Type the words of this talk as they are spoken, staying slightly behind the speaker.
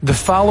The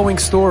following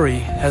story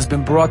has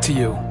been brought to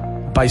you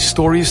by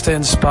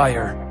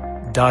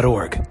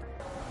StoriesToInspire.org.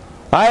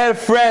 I had a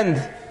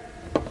friend.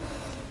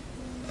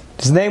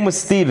 His name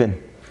was Stephen.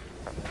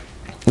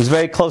 He was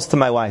very close to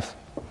my wife.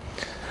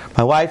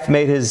 My wife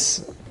made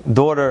his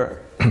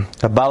daughter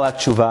a Balat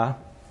Tshuva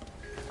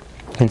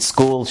in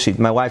school.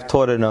 My wife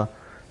taught in a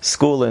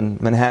school in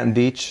Manhattan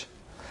Beach.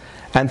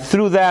 And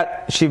through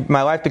that,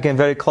 my wife became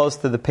very close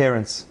to the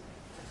parents,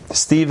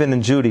 Stephen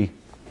and Judy.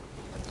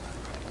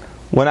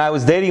 When I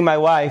was dating my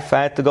wife,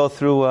 I had to go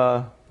through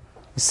a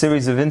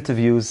series of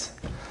interviews.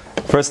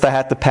 First I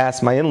had to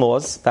pass my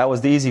in-laws. That was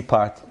the easy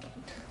part.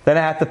 Then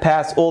I had to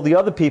pass all the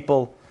other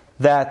people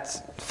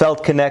that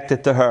felt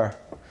connected to her.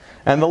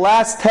 And the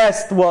last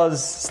test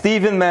was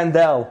Stephen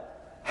Mandel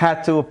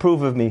had to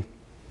approve of me.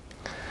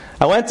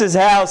 I went to his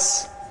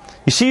house,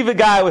 yeshiva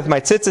guy with my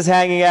tzitzis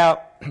hanging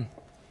out.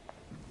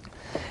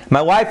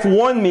 My wife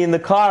warned me in the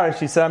car.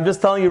 She said, I'm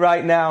just telling you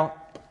right now,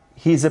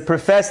 he's a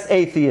professed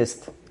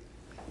atheist.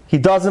 He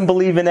doesn't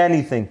believe in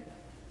anything.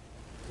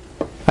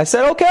 I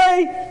said,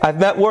 okay, I've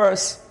met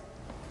worse.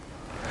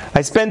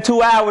 I spent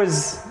 2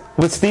 hours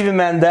with Stephen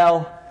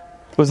Mandel.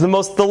 It was the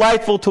most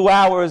delightful 2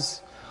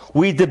 hours.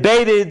 We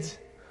debated.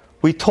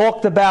 We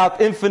talked about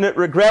infinite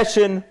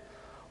regression,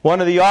 one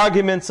of the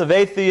arguments of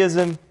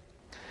atheism.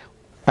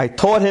 I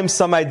taught him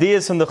some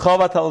ideas from the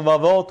Chavat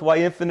HaLevavot, why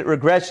infinite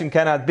regression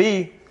cannot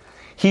be.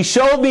 He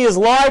showed me his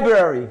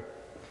library.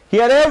 He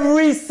had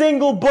every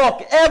single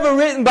book ever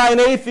written by an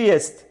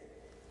atheist.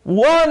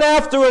 One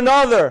after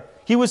another.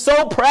 He was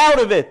so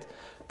proud of it.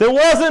 There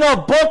wasn't a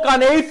book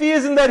on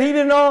atheism that he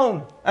didn't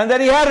own and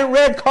that he hadn't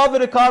read cover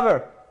to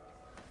cover.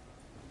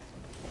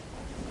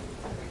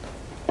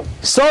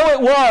 So it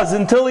was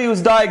until he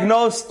was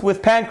diagnosed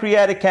with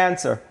pancreatic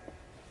cancer.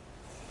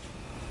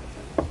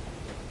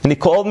 And he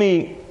called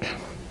me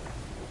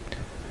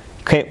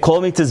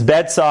to his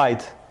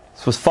bedside.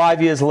 This was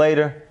 5 years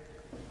later.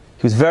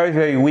 He was very,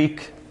 very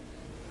weak.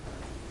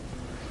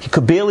 He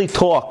could barely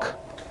talk.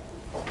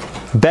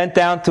 Bent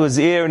down to his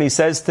ear and he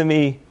says to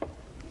me,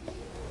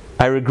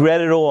 I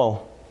regret it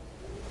all.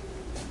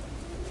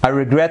 I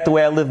regret the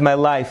way I lived my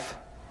life.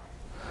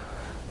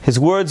 His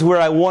words were,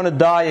 I want to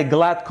die a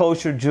glatt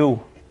kosher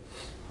Jew.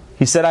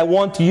 He said, I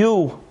want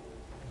you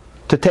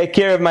to take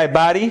care of my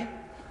body.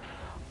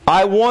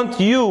 I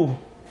want you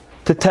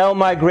to tell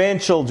my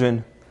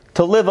grandchildren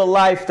to live a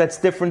life that's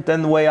different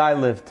than the way I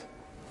lived.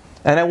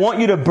 And I want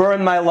you to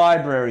burn my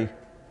library.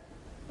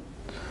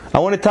 I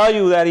want to tell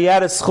you that he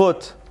had a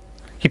schut.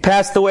 He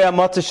passed away on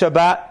Motzei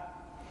Shabbat.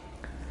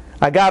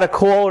 I got a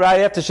call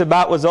right after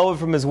Shabbat was over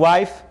from his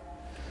wife.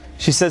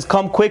 She says,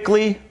 come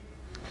quickly.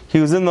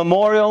 He was in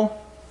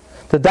memorial.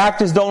 The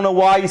doctors don't know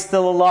why he's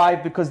still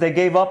alive because they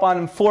gave up on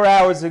him 4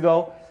 hours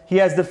ago. He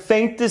has the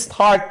faintest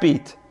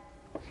heartbeat.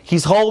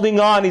 He's holding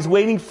on. He's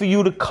waiting for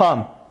you to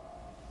come.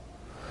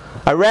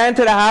 I ran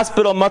to the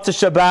hospital Motzei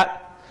Shabbat.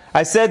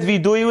 I said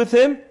Vidui with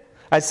him.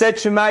 I said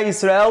Shema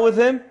Yisrael with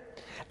him.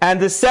 And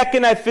the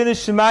second I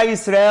finished Shema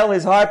Yisrael,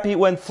 his heartbeat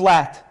went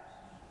flat.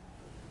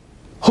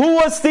 Who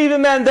was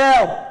Stephen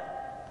Mandel?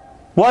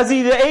 Was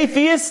he the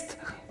atheist?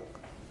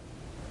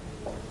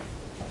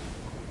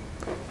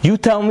 You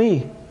tell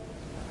me.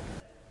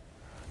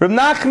 Reb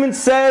Nachman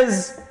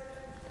says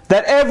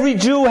that every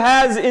Jew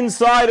has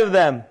inside of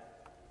them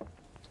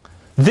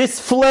this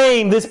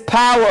flame, this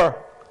power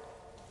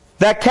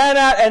that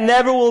cannot and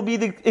never will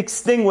be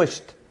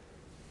extinguished.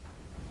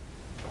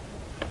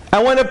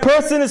 And when a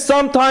person is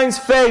sometimes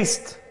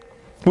faced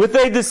with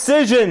a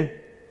decision,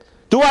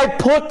 do I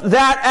put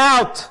that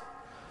out?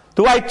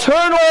 Do I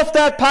turn off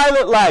that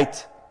pilot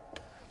light?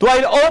 Do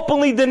I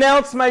openly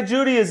denounce my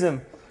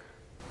Judaism?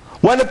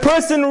 When a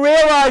person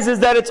realizes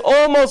that it's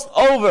almost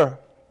over,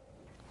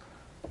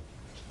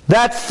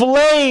 that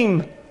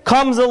flame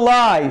comes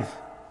alive.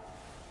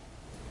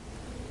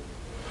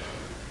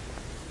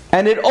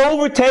 And it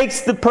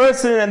overtakes the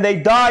person and they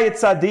die at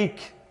tzaddik.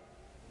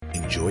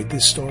 Enjoyed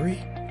this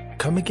story?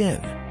 Come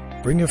again.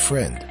 Bring a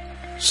friend.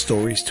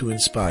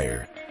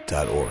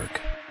 StoriesToInspire.org